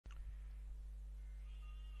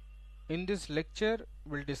In this lecture,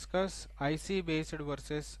 we'll discuss IC based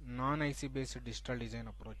versus non-IC based digital design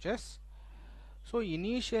approaches. So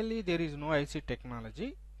initially there is no IC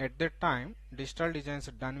technology. At that time, digital designs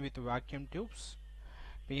are done with vacuum tubes,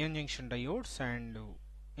 PN junction diodes and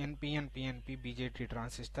NPN, PNP, BJT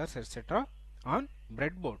transistors, etc. on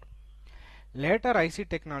breadboard. Later IC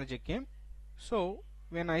technology came. So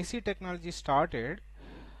when IC technology started,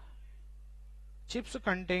 chips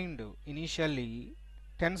contained initially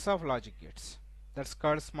tens of logic gates. That's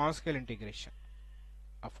called small scale integration.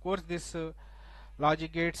 Of course, this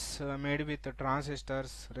logic gates made with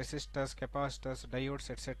transistors, resistors, capacitors,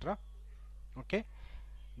 diodes, etc. Okay,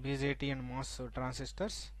 BJT and MOS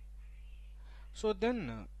transistors. So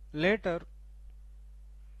then later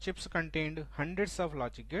chips contained hundreds of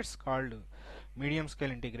logic gates called medium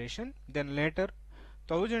scale integration. Then later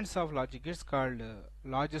thousands of logic gates called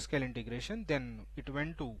large scale integration. Then it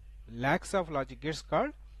went to lakhs of logic gates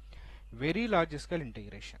called very large scale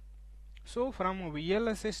integration. So from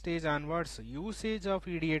VLSI stage onwards, usage of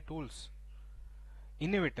EDA tools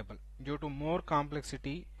inevitable due to more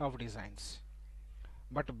complexity of designs.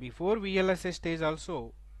 But before VLSI stage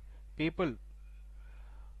also, people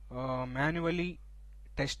manually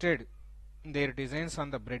tested their designs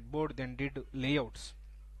on the breadboard, then did layouts.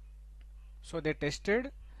 So they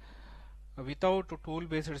tested without tool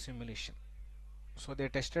based simulation. So they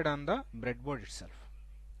tested on the breadboard itself.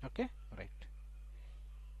 Okay, right.